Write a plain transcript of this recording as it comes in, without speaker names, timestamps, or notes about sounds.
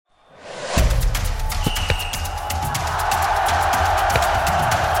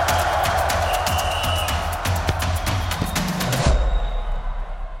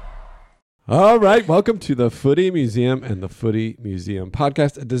All right, welcome to the Footy Museum and the Footy Museum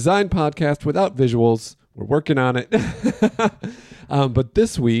podcast, a design podcast without visuals. We're working on it. But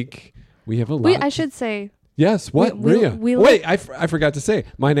this week, we have a lot. I should say. Yes, what, Maria? Wait, I forgot to say,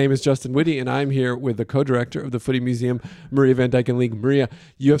 my name is Justin Whitty, and I'm here with the co-director of the Footy Museum, Maria Van Dyken League. Maria,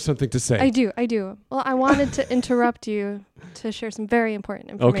 you have something to say. I do. Well, I wanted to interrupt you to share some very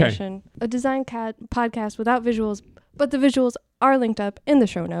important information. Okay. A design podcast without visuals, but the visuals are linked up in the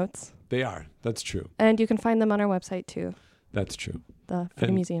show notes. They are. That's true. And you can find them on our website, too. That's true.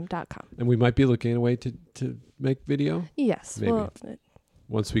 thefootymuseum.com. And we might be looking at a way to make video? Yes. Maybe. Well,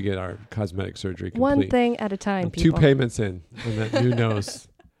 once we get our cosmetic surgery complete. One thing at a time, people. 2 payments in on that new nose.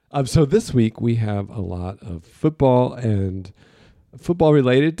 So this week we have a lot of football and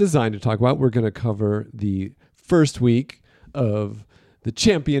football-related design to talk about. We're going to cover the first week of the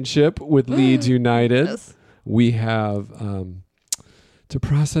championship with Leeds United. Yes. We have to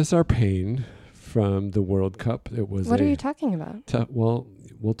process our pain from the World Cup. It was. What are you talking about? Well,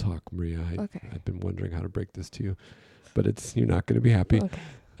 we'll talk, Maria. Okay. I've been wondering how to break this to you, but you're not going to be happy. Okay.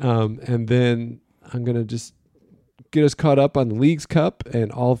 And then I'm going to just get us caught up on the Leagues Cup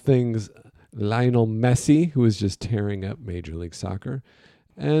and all things Lionel Messi, who is just tearing up Major League Soccer.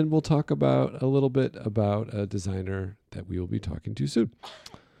 And we'll talk a little bit about a designer that we will be talking to soon.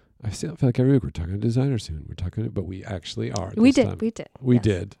 I feel like every week we're talking to a designer soon. But we actually are. We did. We yes.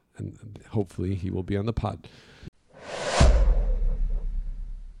 did. And hopefully he will be on the pod.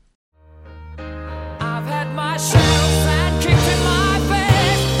 I've had my share of fat kicked in my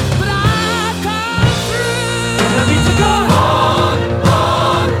face, but I've come through. And I need to go on.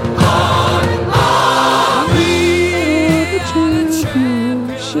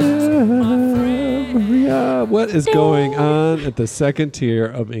 Maria, what is going on at the second tier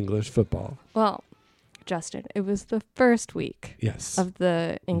of English football? Well, Justin, it was the first week of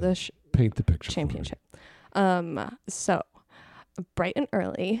the English Paint the picture championship. So bright and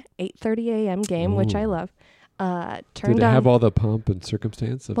early, 8:30 a.m. game, which I love. Did it have all the pomp and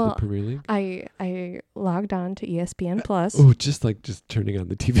circumstance of the Premier League? I logged on to ESPN Plus. Just turning on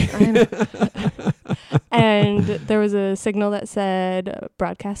the TV. And there was a signal that said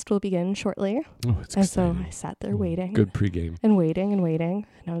broadcast will begin shortly. Oh, it's and exciting. so I sat there waiting. Good pregame. And waiting. And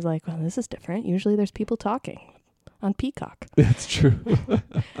I was like, well, this is different. Usually there's people talking on Peacock. That's true.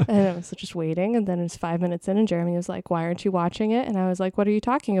 And I was just waiting. And then it was 5 minutes in and Jeremy was like, why aren't you watching it? And I was like, what are you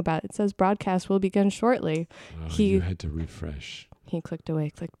talking about? It says broadcast will begin shortly. You had to refresh. He clicked away,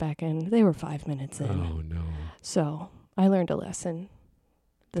 clicked back in. They were 5 minutes in. Oh, no. So I learned a lesson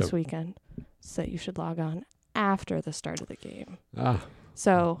this weekend. So you should log on after the start of the game.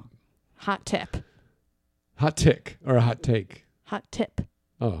 So hot tip. Hot tick or a hot take? Hot tip.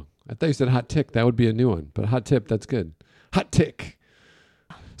 Oh, I thought you said hot tick. That would be a new one. But hot tip, that's good. Hot tick.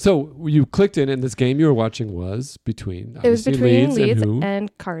 So you clicked in, and this game you were watching was between Leeds and who?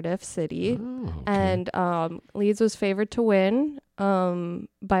 and Cardiff City. Oh, okay. And Leeds was favored to win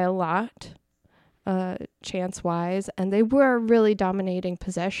by a lot, chance-wise. And they were really dominating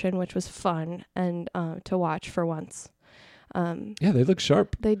possession, which was fun and to watch for once. Yeah, they look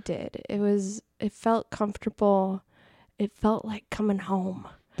sharp. They did. It felt comfortable. It felt like coming home.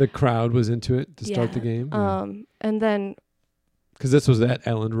 The crowd was into it to start the game. Yeah. And then, because this was at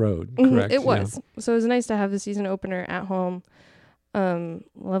Elland Road, correct? It was. Yeah. So it was nice to have the season opener at home.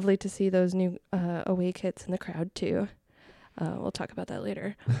 Lovely to see those new away kits in the crowd too. We'll talk about that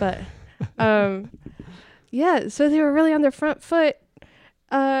later. But yeah, so they were really on their front foot,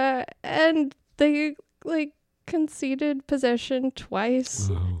 and they conceded possession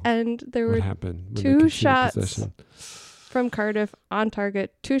twice, and there were two shots from Cardiff on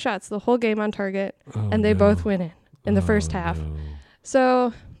target, 2 shots the whole game on target, and they both went in the first half. No.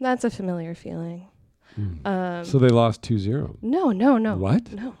 So that's a familiar feeling. So they lost 2-0. No.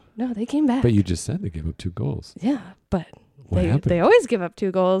 What? No, they came back. But you just said they gave up 2 goals. Yeah, but What happened? they always give up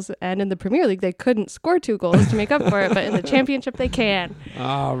 2 goals, and in the Premier League they couldn't score 2 goals to make up for it, but in the Championship they can.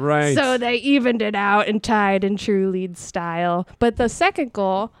 All right. So they evened it out and tied in true Leeds style. But the second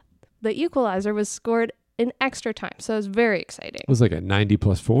goal, the equalizer, was scored in extra time, so it was very exciting. It was like a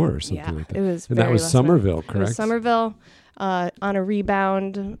 90+4 or something like that. It was. And that was Somerville, correct? It was Somerville on a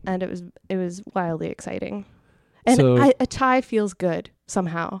rebound, and it was wildly exciting. And so, a tie feels good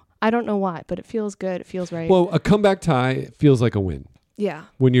somehow. I don't know why, but it feels good. It feels right. Well, a comeback tie feels like a win. Yeah.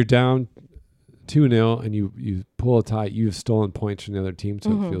 When you're down 2-0 and you pull a tie, you've stolen points from the other team,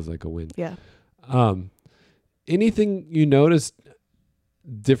 so it feels like a win. Yeah. Anything you noticed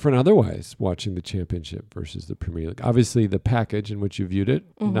different otherwise watching the Championship versus the Premier League? Obviously, the package in which you viewed it,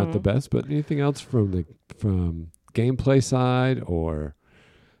 not the best, but anything else from gameplay side or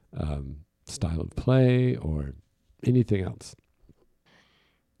style of play or anything else?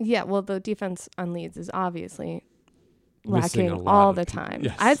 Yeah, well, the defense on Leeds is obviously Missing lacking a lot all of the people. time.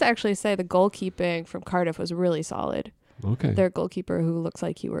 Yes. I'd actually say the goalkeeping from Cardiff was really solid. Okay. Their goalkeeper, who looks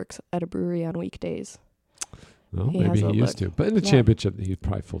like he works at a brewery on weekdays. Well, he maybe has a he used look. to. But in the Yeah. championship, he's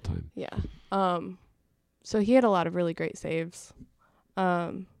probably full-time. Yeah. So he had a lot of really great saves.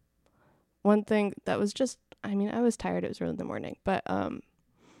 One thing that was just, I mean, I was tired. It was early in the morning, but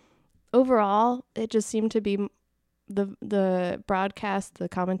overall, it just seemed to be the broadcast, the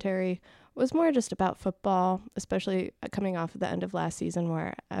commentary was more just about football, especially coming off of the end of last season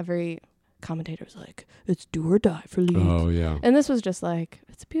where every commentator was like, it's do or die for Leeds. Oh, yeah. And this was just like,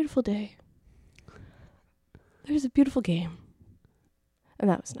 it's a beautiful day. There's a beautiful game. And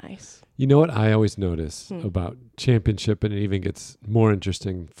that was nice. You know what I always notice Hmm. about championship, and it even gets more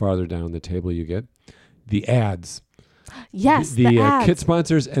interesting farther down the table you get? The ads. Yes, The ads. kit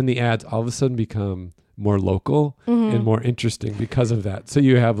sponsors and the ads all of a sudden become more local Mhm. and more interesting because of that. So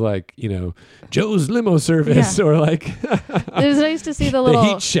you have like, Joe's limo service or like It was nice to see the the little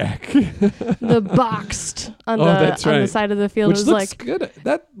Heat Shack. the boxed on Oh, the that's on the right. side of the field. Which It was looks like good.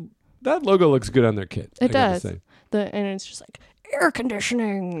 That logo looks good on their kit. It I gotta does. say. and it's just like air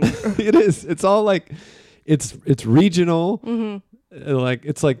conditioning. It is. It's all like it's regional. Mm-hmm. Like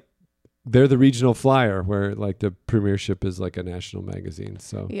it's like they're the regional flyer where like the Premiership is like a national magazine.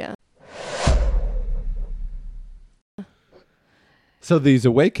 So Yeah. So these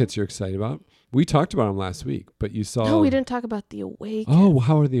away kits you're excited about. We talked about them last week, but you saw. No, we didn't talk about the away. Oh,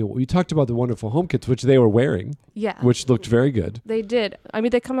 how are they? We talked about the wonderful home kits, which they were wearing, Yeah. which looked very good. They did. I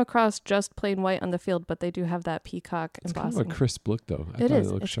mean, they come across just plain white on the field, but they do have that peacock It's kind embossing. of a crisp look, though. I It thought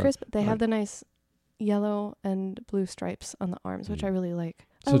is. looked It's sharp. crisp. They have Right. the nice yellow and blue stripes on the arms, which I really like.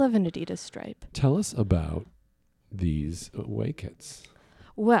 I So- love an Adidas stripe. Tell us about these away kits.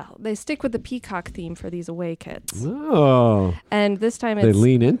 Well, they stick with the peacock theme for these away kits. Oh, And this time they it's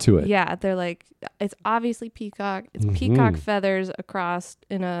lean into it. yeah, they're like it's obviously peacock. It's Mhm. peacock feathers across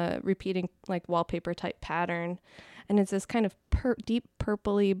in a repeating like wallpaper type pattern. And it's this kind of deep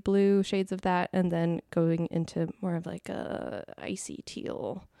purpley blue shades of that and then going into more of like a icy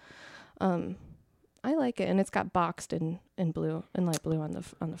teal. I like it, and it's got boxed in blue and light blue on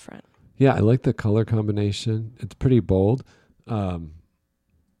the front. Yeah, I like the color combination. It's pretty bold.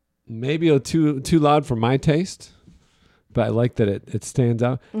 Maybe too loud for my taste, but I like that it stands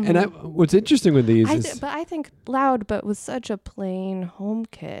out. Mhm. And what's interesting with these is, But I think loud, but with such a plain home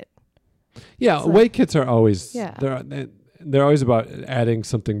kit. yeah, it's away like- kits are always Yeah. they're always about adding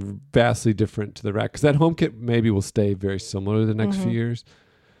something vastly different to the rack, because that home kit maybe will stay very similar the next few Mhm. years.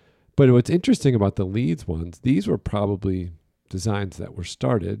 But what's interesting about the Leeds ones, these were probably designs that were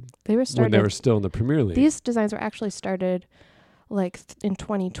started They were started. when they were still in the Premier League. These designs were actually started like in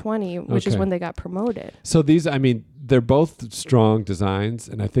 2020, which is Okay. when they got promoted. So these, I mean, they're both strong designs,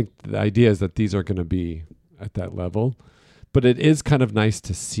 and I think the idea is that these are going to be at that level. But it is kind of nice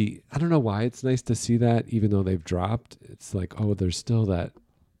to see. I don't know why it's nice to see that, even though they've dropped. It's like, oh, there's still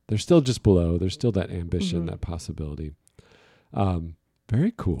just below. There's still that ambition, Mhm. that possibility.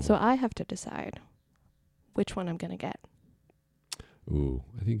 Very cool. So I have to decide which one I'm going to get. Ooh,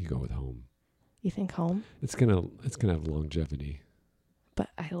 I think you go with home. You think home? It's gonna have longevity. But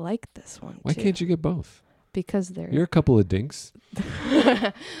I like this one Why too. can't you get both? Because they're You're a couple of dinks.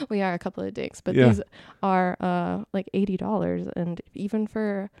 we are a couple of dinks, but Yeah. these are like $80, and even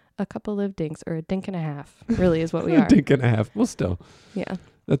for a couple of dinks or a dink and a half, really is what we A are. dink and a half. Well, still, Yeah.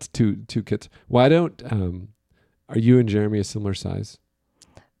 that's two kits. Why don't? Are you and Jeremy a similar size?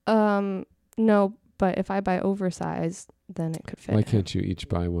 No, but if I buy oversized, then it could fit. Why can't you each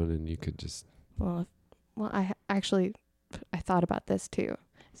buy one and you could just? Well, I thought about this too.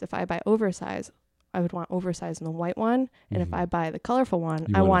 So if I buy oversized, I would want oversized in the white one, and if I buy the colorful one,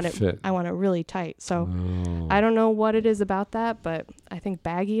 You I want want it it. fit. I want it really tight. So Oh. I don't know what it is about that, but I think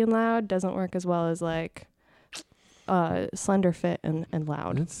baggy and loud doesn't work as well as like slender fit and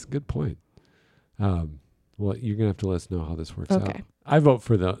loud. That's a good point. Well, you're gonna have to let us know how this works out. Okay. I vote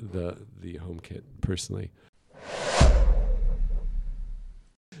for the home kit personally.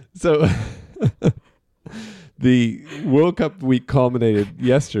 So the World Cup week culminated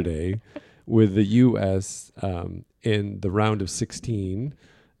yesterday with the U.S. In the round of 16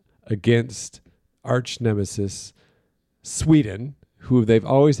 against arch nemesis Sweden, who they've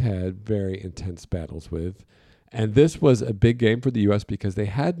always had very intense battles with. And this was a big game for the U.S. because they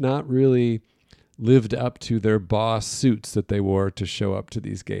had not really lived up to their boss suits that they wore to show up to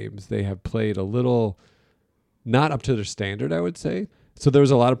these games. They have played a little not up to their standard, I would say. So there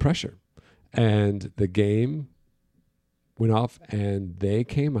was a lot of pressure. And the game went off and they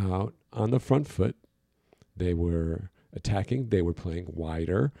came out on the front foot. They were attacking. They were playing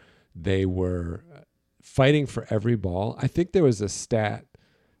wider. They were fighting for every ball. I think there was a stat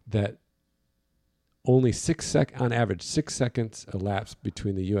that only on average, 6 seconds elapsed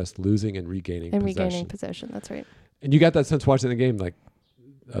between the U.S. losing and regaining possession. That's right. And you got that sense watching the game, like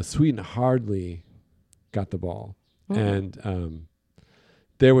Sweden hardly got the ball. And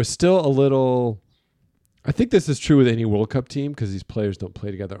there was still a little, I think this is true with any World Cup team because these players don't play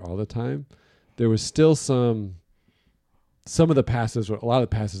together all the time. There was still some of the passes, a lot of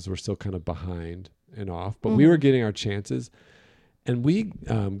the passes were still kind of behind and off, but we were getting our chances. And we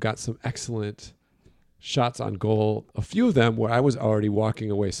got some excellent shots on goal, a few of them where I was already walking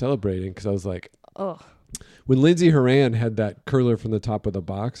away celebrating because I was like, oh. When Lindsey Horan had that curler from the top of the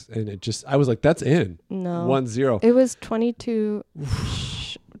box, and I was like, that's in. No. 1-0. It was 22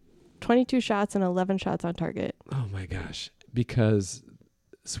 shots and 11 shots on target. Oh, my gosh. Because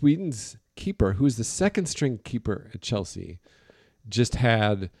Sweden's keeper, who's the second string keeper at Chelsea, just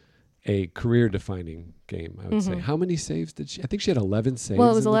had a career-defining game, I would say. How many saves did she? I think she had 11 saves.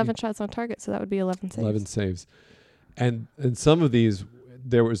 Well, it was 11 shots on target, so that would be 11 saves. 11 saves. And some of these,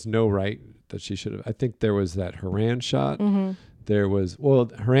 there was no right that she should have. I think there was that Horan shot. There was,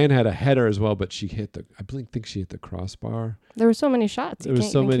 Horan had a header as well, but she hit I think she hit the crossbar. There were so many shots. You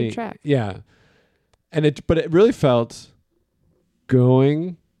can't even keep track. Yeah. But it really felt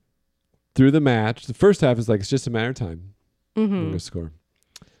going through the match. The first half is like, it's just a matter of time. We're going to score.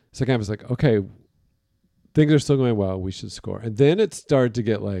 Second half is like, okay, things are still going well. We should score. And then it started to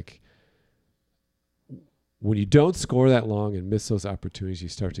get like, when you don't score that long and miss those opportunities, you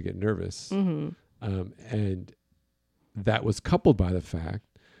start to get nervous. And that was coupled by the fact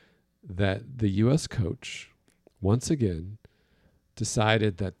that the U.S. coach, once again,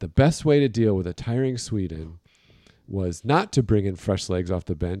 decided that the best way to deal with a tiring Sweden was not to bring in fresh legs off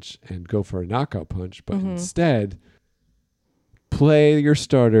the bench and go for a knockout punch, but instead play your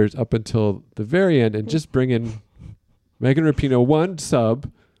starters up until the very end and just bring in Megan Rapinoe, one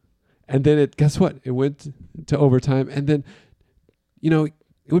sub. And then guess what? It went to overtime. And then,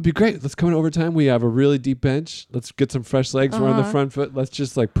 it would be great. Let's come in overtime. We have a really deep bench. Let's get some fresh legs. We're on the front foot. Let's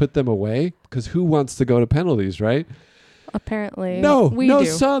just put them away. Because who wants to go to penalties, right? Apparently. No do.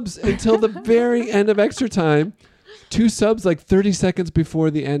 subs until the very end of extra time. 2 subs 30 seconds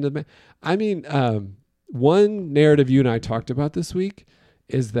before the end of one narrative you and I talked about this week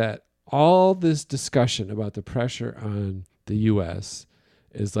is that all this discussion about the pressure on the U.S.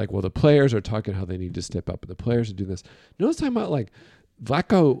 is like, well, the players are talking how they need to step up, and the players are doing this. No one's talking about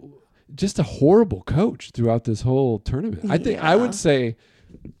Vlatko, just a horrible coach throughout this whole tournament. I would say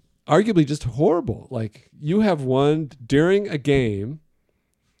arguably just horrible. You have won during a game,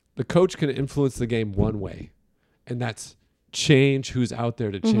 the coach can influence the game one way, and that's change who's out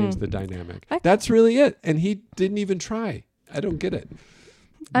there to change the dynamic. That's really it. And he didn't even try. I don't get it.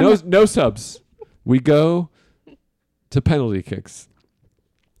 No subs. We go to penalty kicks.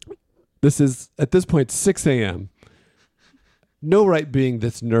 This is, at this point, 6 a.m. No right being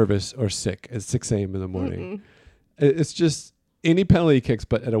this nervous or sick at 6 a.m. in the morning. It's just any penalty kicks,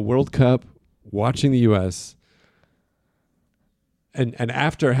 but at a World Cup, watching the U.S., and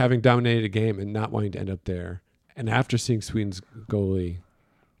after having dominated a game and not wanting to end up there, and after seeing Sweden's goalie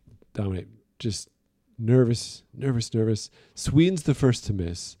dominate, just nervous. Sweden's the first to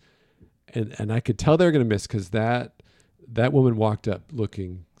miss. And I could tell they were going to miss because that woman walked up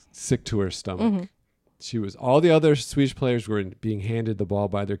looking sick to her stomach. She was, all the other Swedish players were being handed the ball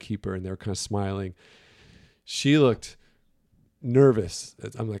by their keeper and they were kind of smiling. She looked nervous.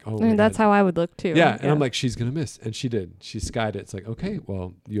 I'm like, oh, that's how I would look too. Yeah. And I'm like, she's going to miss. And she did. She skied it. It's like, okay,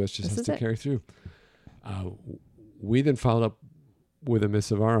 well, the U.S. just has to carry through. We then followed up with a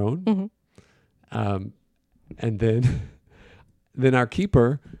miss of our own. And then our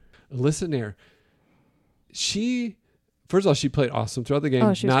keeper, Alyssa Nair, first of all, she played awesome throughout the game.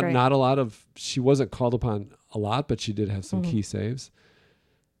 Oh, she was great. She wasn't called upon a lot, but she did have some key saves.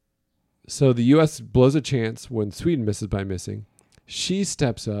 So the U.S. blows a chance when Sweden misses by missing. She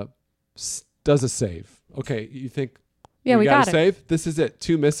steps up, does a save. Okay, you think, we got a save? This is it.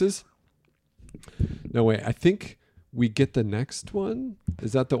 2 misses? No way. I think we get the next one.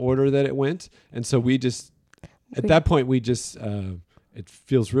 Is that the order that it went? And so that point, it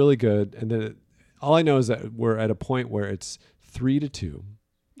feels really good. And then all I know is that we're at a point where it's 3-2.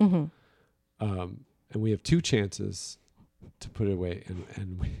 And we have 2 chances to put it away.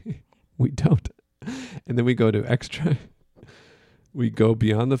 And we don't. And then we go to extra. We go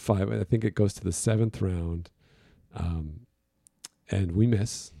beyond the 5. I think it goes to the 7th round. And we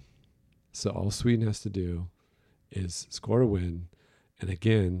miss. So all Sweden has to do is score a win. And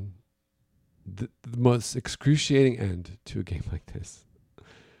again, the most excruciating end to a game like this.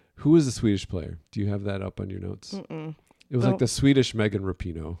 Who was the Swedish player? Do you have that up on your notes? Mm-mm. It was like the Swedish Megan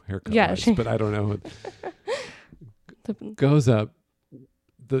Rapinoe haircut. Yeah, but I don't know. Goes up.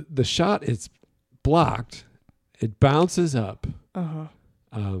 The shot is blocked. It bounces up.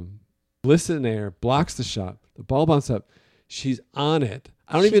 Listen there, blocks the shot. The ball bounces up. She's on it.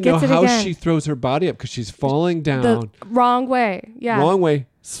 I don't even know how she throws her body up because she's falling down. The wrong way. Yeah. Wrong way.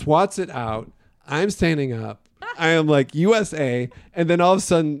 Swats it out. I'm standing up. I am like USA. And then all of a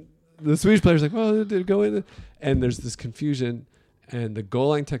sudden, the Swedish player's like, well, did it go in? And there's this confusion. And the goal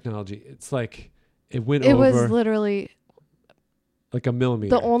line technology, it's like it went over. It was literally like a millimeter.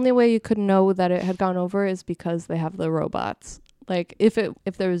 The only way you could know that it had gone over is because they have the robots. Like if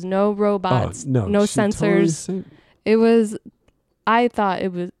there was no robots, no sensors, totally it was. I thought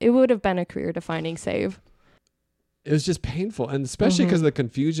it would have been a career-defining save. It was just painful, and especially because of the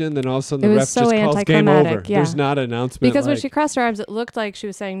confusion. Then all of a sudden the ref just calls game over. Yeah. There's not an announcement because when she crossed her arms, it looked like she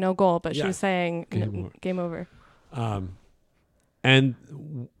was saying no goal, but she was saying game over. And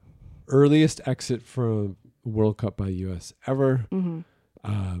earliest exit from World Cup by U.S. ever.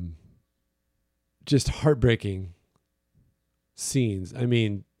 Just heartbreaking scenes. I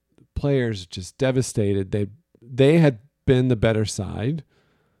mean, players just devastated. They had been the better side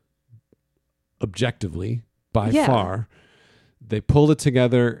objectively by far. They pulled it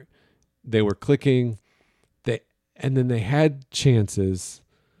together. They were clicking. And then they had chances,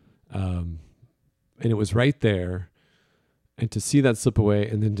 and it was right there. And to see that slip away,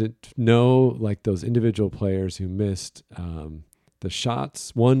 and then to know like those individual players who missed the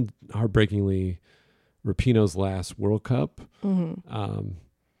shots. One heartbreakingly, Rapinoe's last World Cup.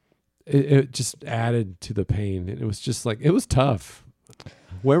 It just added to the pain. It was just like, it was tough.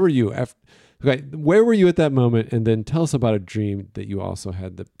 Where were you? Where were you at that moment? And then tell us about a dream that you also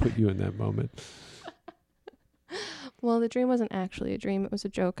had that put you in that moment. Well, the dream wasn't actually a dream. It was a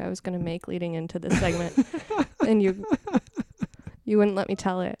joke I was going to make leading into this segment. And you wouldn't let me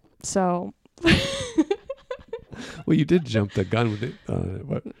tell it. So... Well, you did jump the gun with it.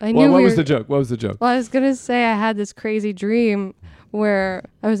 What was the joke? What was the joke? Well, I was going to say I had this crazy dream where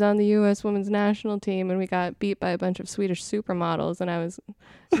I was on the U.S. women's national team and we got beat by a bunch of Swedish supermodels, and I was,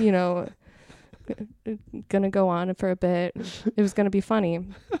 going to go on for a bit. It was going to be funny.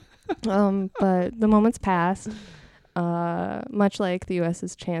 But the moments passed, much like the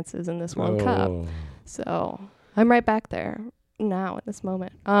U.S.'s chances in this World Cup. So I'm right back there now at this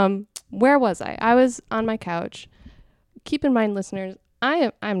moment. Where was I? I was on my couch. Keep in mind, listeners,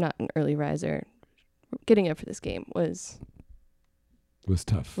 I'm not an early riser. Getting up for this game was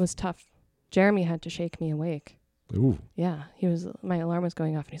tough. Jeremy had to shake me awake. Ooh. Yeah, my alarm was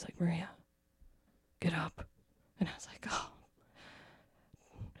going off and he's like, Maria, get up. And I was like, oh,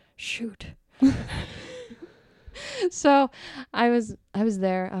 shoot. So I was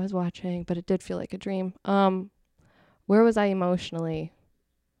there, I was watching, but it did feel like a dream. Where was I emotionally?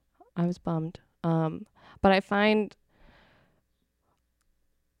 I was bummed. But I find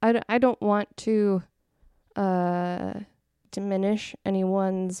I don't want to diminish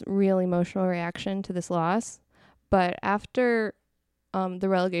anyone's real emotional reaction to this loss. But after the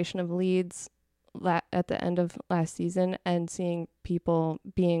relegation of Leeds at the end of last season and seeing people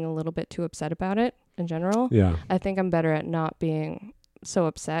being a little bit too upset about it in general, I think I'm better at not being so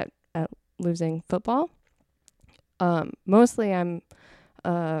upset at losing football. Mostly I'm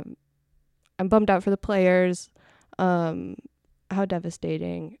bummed out for the players. How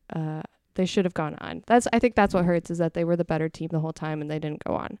devastating. They should have gone on. I think that's what hurts, is that they were the better team the whole time and they didn't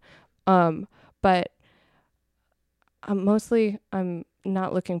go on. But mostly I'm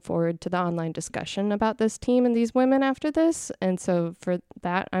not looking forward to the online discussion about this team and these women after this. And so for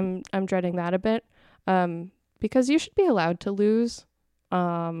that, I'm dreading that a bit. Because you should be allowed to lose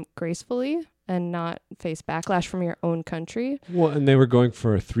gracefully and not face backlash from your own country. Well, and they were going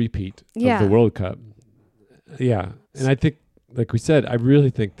for a three-peat of the World Cup. Yeah. And I think, like we said, I really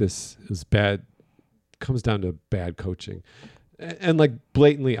think this is bad, comes down to bad coaching. And like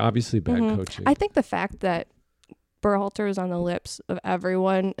blatantly, obviously bad coaching. I think the fact that Berhalter is on the lips of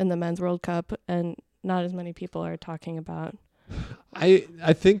everyone in the Men's World Cup and not as many people are talking about. I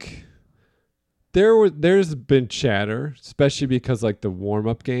think there's been chatter, especially because like the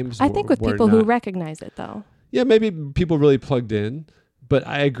warm-up games. I think with people who recognize it, though. Yeah, maybe people really plugged in. But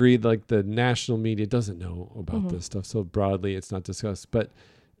I agree, like the national media doesn't know about this stuff, so broadly it's not discussed. But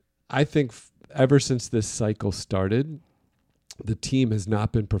I think ever since this cycle started, the team has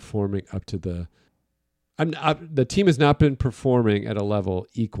not been performing up to the team has not been performing at a level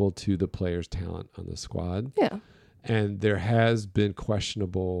equal to the players' talent on the squad. Yeah. And there has been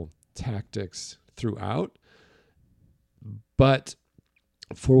questionable tactics throughout. But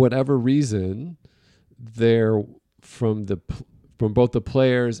for whatever reason, from both the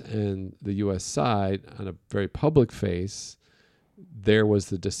players and the U.S. side, on a very public face, there was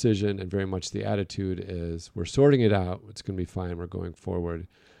the decision, and very much the attitude is, we're sorting it out. It's going to be fine. We're going forward.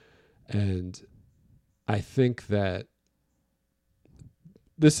 And I think that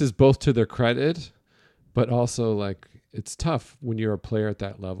this is both to their credit, but also like it's tough when you're a player at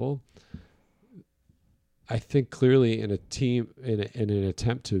that level. I think clearly in a team, in an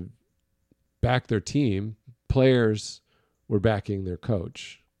attempt to back their team, players were backing their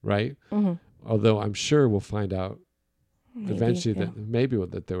coach, right? Mm-hmm. Although I'm sure we'll find out eventually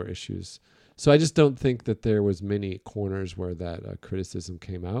that there were issues. So I just don't think that there was many corners where that criticism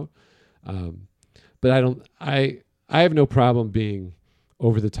came out. But I have no problem being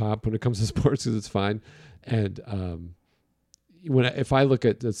over the top when it comes to sports, because it's fine. And if I look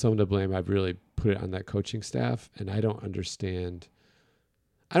at someone to blame, I've really put it on that coaching staff, and I don't understand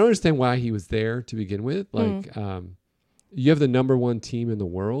why he was there to begin with. Like, you have the number one team in the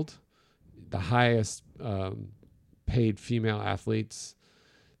world, the highest paid female athletes,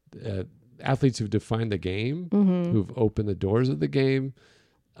 athletes who've defined the game, who've opened the doors of the game,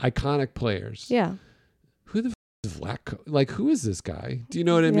 iconic players. Yeah. Who the f- is Vlatko? Like, who is this guy? Do you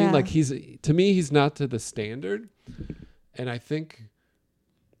know what I mean? Like, to me, he's not to the standard. And I think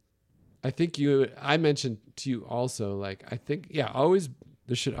I mentioned to you also, like, I think,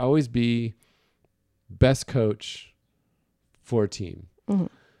 there should always be best coach for a team. Mm-hmm.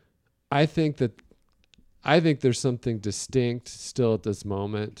 I think there's something distinct still at this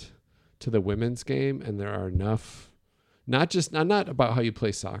moment to the women's game, and there are enough, not about how you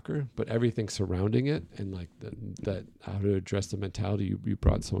play soccer, but everything surrounding it, and like that how to address the mentality. You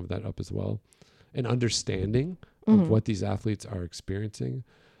brought some of that up as well, and understanding of what these athletes are experiencing,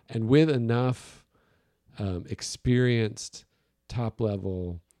 and with enough experienced top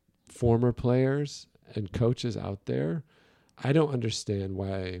level former players and coaches out there, I don't understand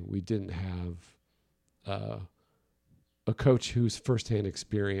why we didn't have a coach who's firsthand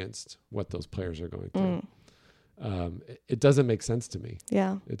experienced what those players are going through. It doesn't make sense to me.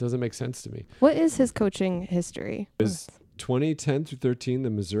 Yeah. It doesn't make sense to me. What is his coaching history? It was 2010 through 13, the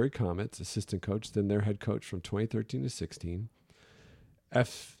Missouri Comets, assistant coach, then their head coach from 2013 to 16.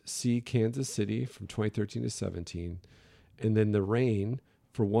 FC Kansas City from 2013 to 17. And then the Reign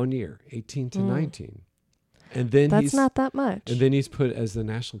for 1 year, 18 to 19. And then that's not that much. And then he's put as the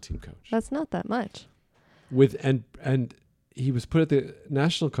national team coach. That's not that much. And he was put at the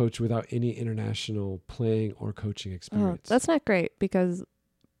national coach without any international playing or coaching experience. That's not great, because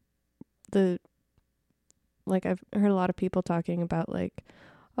I've heard a lot of people talking about like,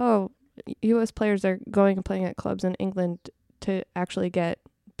 U.S. players are going and playing at clubs in England to actually get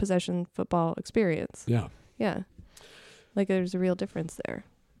possession football experience. Yeah. Yeah. Like there's a real difference there.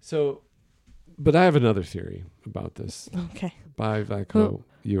 So, but I have another theory about this. Okay. Go ahead.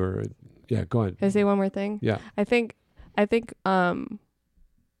 Can I say one more thing? Yeah. I think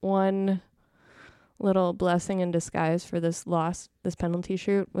one little blessing in disguise for this penalty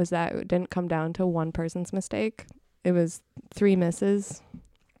shoot, was that it didn't come down to one person's mistake. It was 3 misses.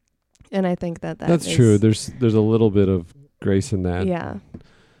 And I think that's true. There's a little bit of grace in that. Yeah.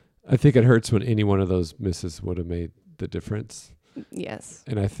 I think it hurts when any one of those misses would have made the difference. Yes.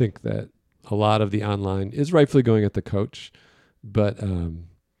 And I think that a lot of the online is rightfully going at the coach, but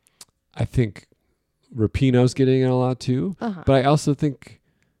I think Rapinoe's getting it a lot too. Uh-huh. But I also think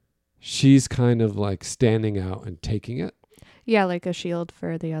she's kind of like standing out and taking it. Yeah, like a shield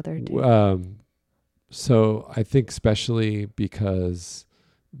for the other two. So I think especially because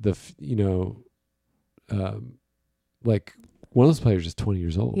like one of those players is 20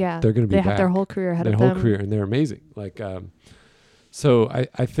 years old. Yeah, they're going to be they have their whole career ahead of them. Their whole career, and they're amazing. Like, so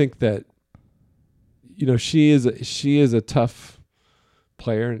I think that she is a tough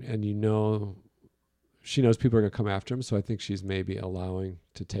player, and she knows people are going to come after him. So I think she's maybe allowing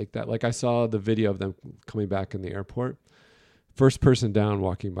to take that. Like I saw the video of them coming back in the airport. First person down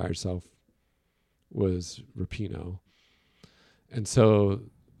walking by herself was Rapinoe. And so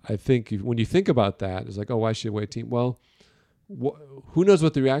I think when you think about that, it's like, oh, why should a away team? Well, who knows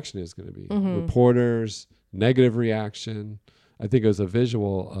what the reaction is going to be? Mm-hmm. Reporters, negative reaction. I think it was a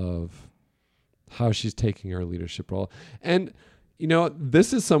visual of how she's taking her leadership role. And,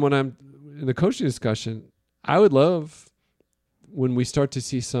 this is someone I'm in the coaching discussion. I would love when we start to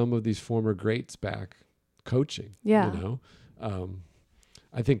see some of these former greats back coaching. Yeah.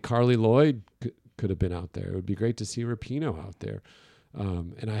 I think Carly Lloyd could have been out there. It would be great to see Rapinoe out there.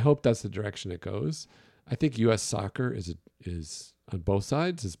 And I hope that's the direction it goes. I think U.S. soccer is on both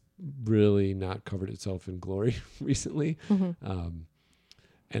sides really not covered itself in glory recently.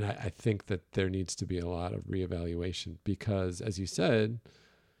 And I think that there needs to be a lot of reevaluation because, as you said,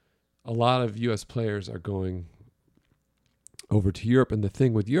 a lot of U.S. players are going over to Europe. And the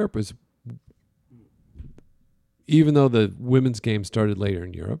thing with Europe is, even though the women's game started later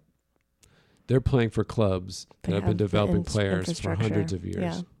in Europe, they're playing for clubs that have been developing players for hundreds of years.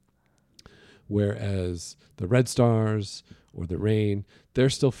 Yeah. Whereas the Red Stars or the Reign, they're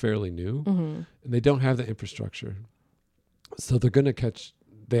still fairly new, and they don't have the infrastructure. So they're going to catch...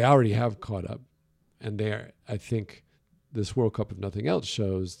 They already have caught up, and they are. I think this World Cup, if nothing else,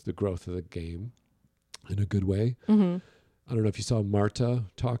 shows the growth of the game in a good way. I don't know if you saw Marta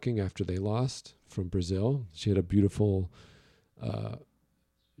talking after they lost from Brazil. She had a beautiful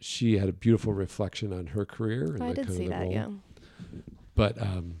reflection on her career. And I did see that, yeah. But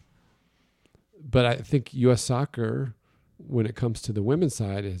I think U.S. soccer, when it comes to the women's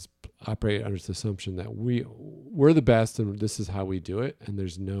side, has operated under the assumption that we're the best and this is how we do it. And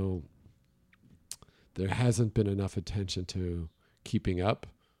there hasn't been enough attention to keeping up.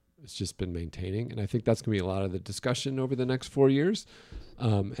 It's just been maintaining. And I think that's going to be a lot of the discussion over the next 4 years.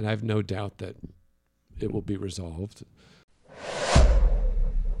 And I have no doubt that it will be resolved.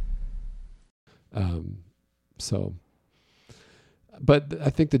 But I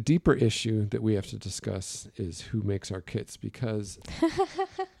think the deeper issue that we have to discuss is who makes our kits, because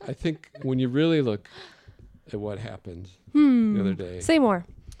I think when you really look at what happened the other day, say more,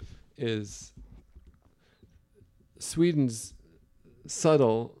 is Sweden's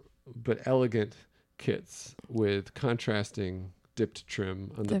subtle but elegant kits with contrasting dipped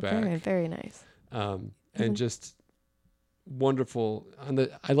trim on the back. Very, very nice. And just wonderful.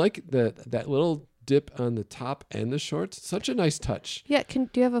 I like that little dip on the top and the shorts. Such a nice touch. Yeah. Do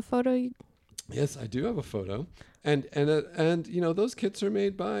you have a photo? Yes, I do have a photo. And those kits are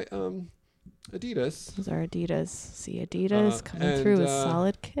made by Adidas. Those are Adidas. See, Adidas coming through with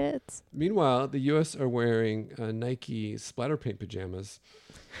solid kits. Meanwhile, the U.S. are wearing Nike splatter paint pajamas.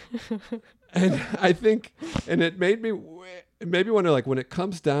 And I think, and it made me wonder, like, when it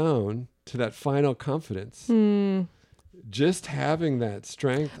comes down to that final confidence, just having that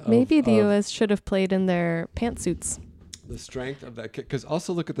strength. Maybe the U.S. should have played in their pantsuits. The strength of that kit. Because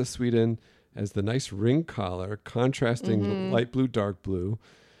also look at the Sweden as the nice ring collar, contrasting light blue, dark blue.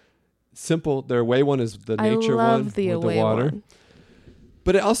 Simple. Their away one is the nature one with the water. One.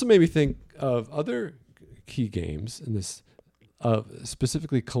 But it also made me think of other key games in this,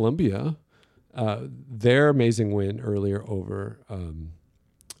 specifically Colombia, their amazing win earlier over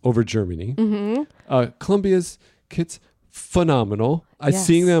Germany. Colombia's kits, phenomenal.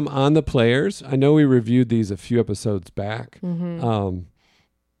 Seeing them on the players. I know we reviewed these a few episodes back.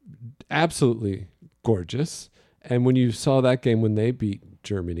 Absolutely gorgeous. And when you saw that game when they beat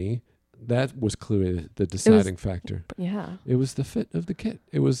Germany, that was clearly the deciding factor. Yeah. It was the fit of the kit.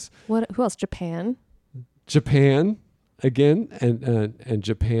 It was... Who else? Japan again, and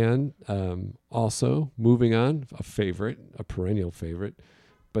Japan also moving on, a perennial favorite.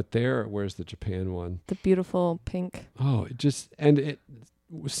 But where's the Japan one? The beautiful pink. Oh,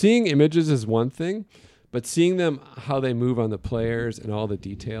 seeing images is one thing, but seeing them, how they move on the players and all the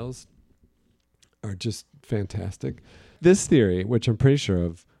details are just fantastic. This theory, which I'm pretty sure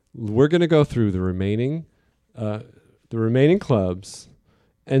of, we're going to go through the remaining clubs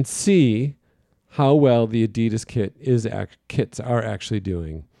and see how well the Adidas kits are actually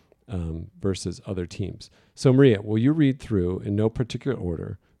doing versus other teams. So, Maria, will you read through, in no particular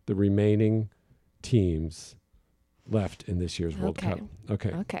order, the remaining teams left in this year's World Cup?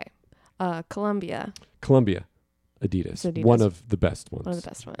 Okay. Colombia, Adidas. One of the best ones.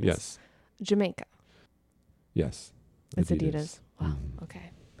 Yes. Jamaica. Yes. It's Adidas. Wow.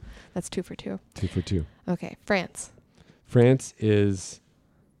 Okay. That's 2 for 2. 2 for 2. Okay. France is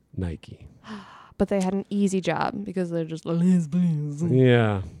Nike. But they had an easy job because they're just lesbians.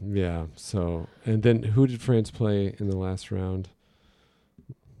 Yeah. So, and then who did France play in the last round?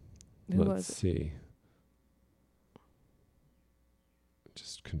 Let's see.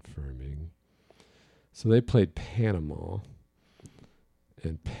 Just confirming. So they played Panama.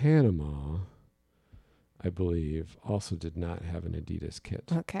 And Panama, I believe, also did not have an Adidas kit.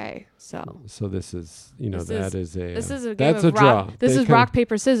 Okay, so this is, this is a game of draw. This is rock,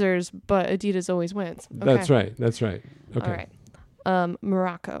 paper, scissors, but Adidas always wins. Okay. That's right. Okay. All right.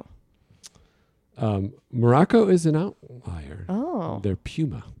 Morocco. Morocco is an outlier. Oh. They're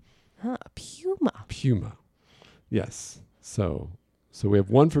Puma. Huh, Puma. Yes. So we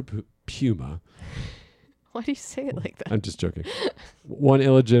have one for Puma. Why do you say it like that? I'm just joking. One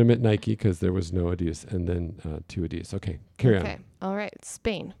illegitimate Nike because there was no Adidas, and then 2 Adidas. Okay, carry on. Okay, all right.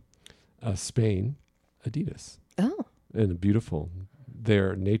 Spain. Spain, Adidas. Oh. And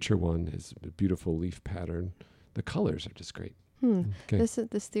their nature one is a beautiful leaf pattern. The colors are just great. Okay.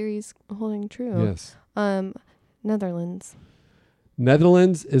 This theory's holding true. Yes. Netherlands.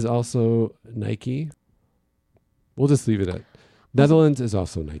 Netherlands is also Nike. We'll just leave it at Netherlands is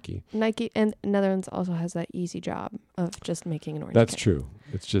also Nike. Nike, and Netherlands also has that easy job of just making an orange. That's kit. true.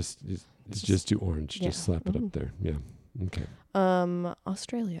 It's just do orange. Yeah. Just slap it up there. Yeah. Okay.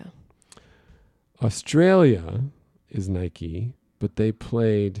 Australia. Australia is Nike, but they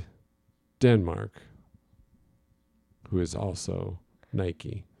played Denmark, who is also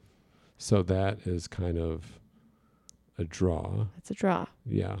Nike. So that is kind of a draw. It's a draw.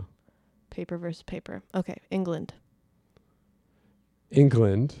 Yeah. Paper versus paper. Okay, England.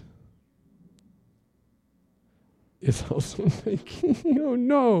 England is also Nike. Oh,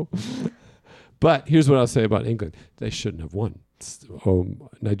 no. But here's what I'll say about England. They shouldn't have won.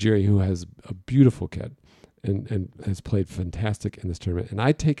 Nigeria, who has a beautiful kit and has played fantastic in this tournament. And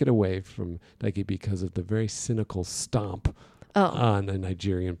I take it away from Nike because of the very cynical stomp on a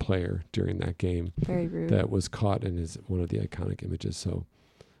Nigerian player during that game. Very rude. That was caught in one of the iconic images. So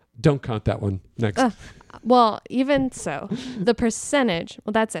don't count that one. Next. Well, even so, the percentage.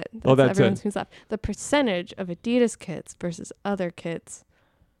 Well, that's it. That's everyone's it. who's left. The percentage of Adidas kits versus other kits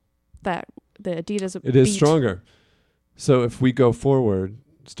that the Adidas it is stronger. So if we go forward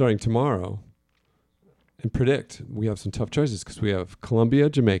starting tomorrow and predict, we have some tough choices because we have Colombia,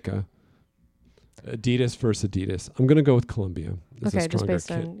 Jamaica, Adidas versus Adidas. I'm going to go with Colombia. Okay, just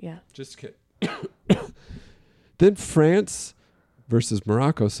based on, yeah. Just kit. Then France versus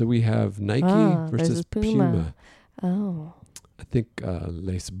Morocco. So we have Nike versus Puma. Oh. I think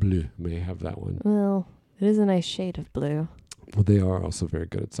Les Bleus may have that one. Well, it is a nice shade of blue. Well, they are also very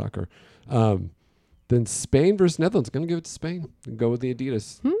good at soccer. Then Spain versus Netherlands. Going to give it to Spain and go with the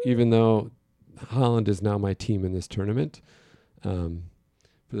Adidas, even though Holland is now my team in this tournament.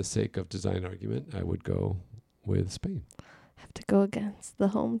 For the sake of design argument, I would go with Spain. Have to go against the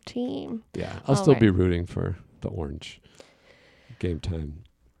home team. Yeah, I'll still be rooting for the orange. Game time.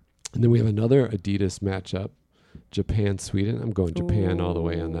 And then we have another Adidas matchup, Japan-Sweden. I'm going Japan all the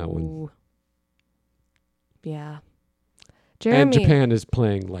way on that one. Yeah. And Japan is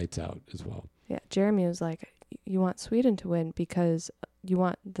playing lights out as well. Yeah, Jeremy was like, you want Sweden to win because you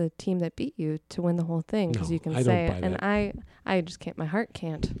want the team that beat you to win the whole thing because you can say it. And I just can't. My heart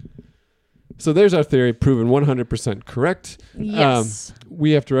can't. So there's our theory, proven 100% correct. Yes.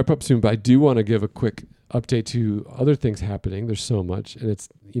 We have to wrap up soon, but I do want to give a quick update to other things happening. There's so much, and it's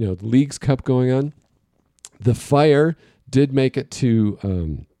the Leagues Cup going on. The Fire did make it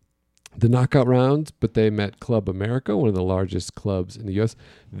to the knockout rounds, but they met Club America, one of the largest clubs in the U.S.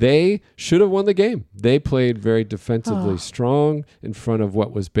 They should have won the game. They played very defensively strong in front of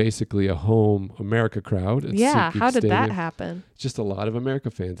what was basically a home America crowd. Yeah, how did that happen? Just a lot of America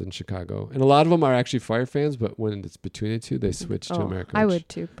fans in Chicago. And a lot of them are actually Fire fans, but when it's between the two, they switch to America. I would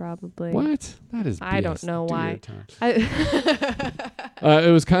too, probably. What? That is BS. I don't know why.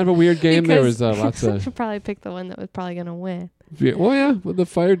 It was kind of a weird game. There was lots of... I'd probably pick the one that was probably going to win. Yeah, well, the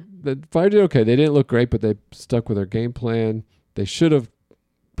Fire did okay. They didn't look great, but they stuck with their game plan. They should have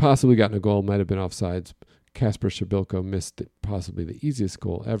possibly gotten a goal. Might have been offsides. Kasper Shabilko missed possibly the easiest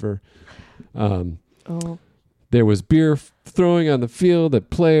goal ever. There was beer throwing on the field at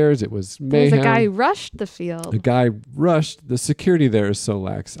players. It was mayhem. There was a guy who rushed the field. A guy rushed. The security there is so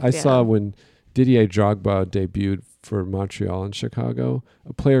lax. I saw when Didier Drogba debuted for Montreal and Chicago,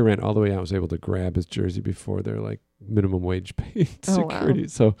 a player ran all the way out and was able to grab his jersey before their minimum wage paid security. Wow.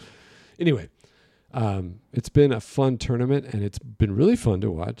 So anyway, it's been a fun tournament, and it's been really fun to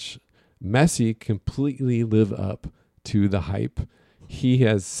watch Messi completely live up to the hype. He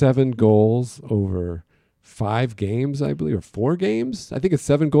has 7 goals over 5 games, I believe, or 4 games. I think it's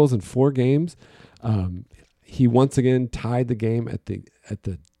 7 goals in 4 games. He once again tied the game at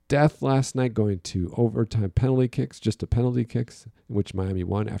the death last night, going to overtime penalty kicks, just a penalty kicks, in which Miami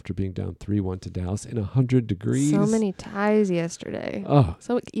won after being down 3-1 to Dallas in 100 degrees. So many ties yesterday. Oh.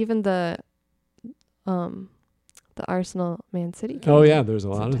 So even the Arsenal Man City game. Oh yeah, there's a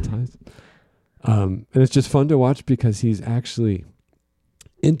lot of ties. And it's just fun to watch because he's actually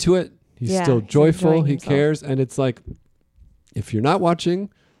into it. He's still joyful. He cares. And it's like, if you're not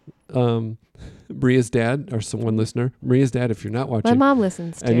watching, Maria's dad, or one listener, Maria's dad, if you're not watching. My mom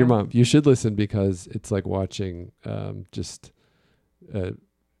listens too. And your mom. You should listen because it's like watching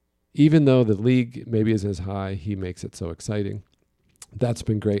even though the league maybe isn't as high, he makes it so exciting. That's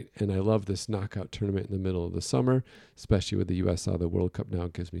been great. And I love this knockout tournament in the middle of the summer, especially with the U.S. out of the World Cup now.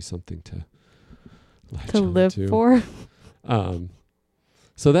 It gives me something to live for.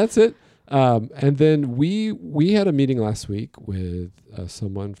 So that's it. And then we had a meeting last week with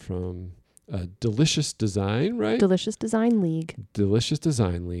someone from Delicious Design, right? Delicious Design League. Delicious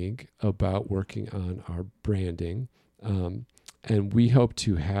Design League, about working on our branding. And we hope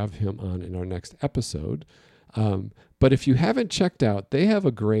to have him on in our next episode. But if you haven't checked out, they have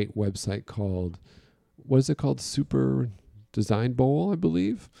a great website called, what is it called? Super Design Bowl, I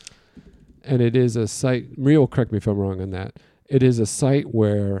believe. And it is a site, Maria will correct me if I'm wrong on that. It is a site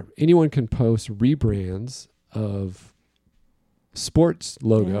where anyone can post rebrands of sports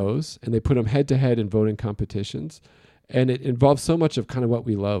logos, and they put them head to head in voting competitions. And it involves so much of kind of what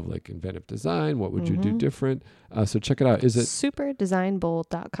we love, like inventive design. What would you do different? So check it out. Is it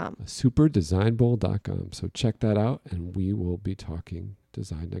superdesignbowl.com? Superdesignbowl.com. So check that out, and we will be talking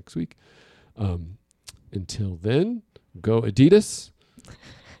design next week. Until then, go Adidas.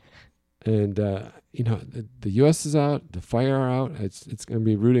 And the U.S. is out, the Fire are out. It's going to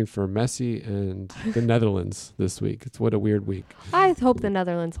be rooting for Messi and the Netherlands this week. It's what a weird week. I hope the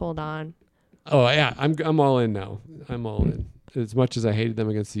Netherlands hold on. Oh yeah, I'm all in now. I'm all in. As much as I hated them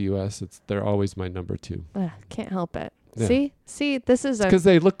against the U.S., they're always my number 2. Can't help it. Yeah. See, this is because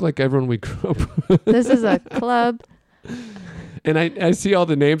they look like everyone we grew up with. This is a club. And I see all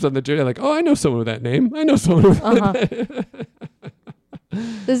the names on the jersey. I'm like, oh, I know someone with that name. I know someone with that name.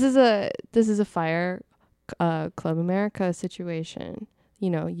 This is a Fire Club America situation.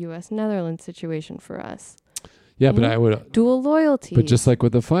 U.S. Netherlands situation for us. Yeah, but I would dual loyalty. But just like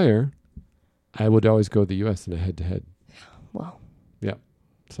with the Fire, I would always go with the U.S. in a head-to-head. Well. Yeah.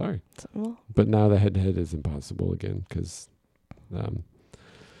 Sorry. But now the head-to-head is impossible again because...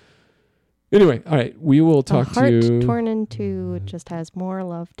 Anyway, all right. We will talk to you... A heart torn in two just has more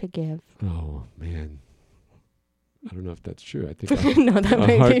love to give. Oh, man. I don't know if that's true. I think no, that might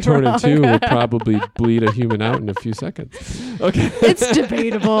be heart torn in wrong. two will probably bleed a human out in a few seconds. Okay. It's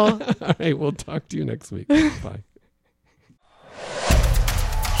debatable. All right. We'll talk to you next week. Bye.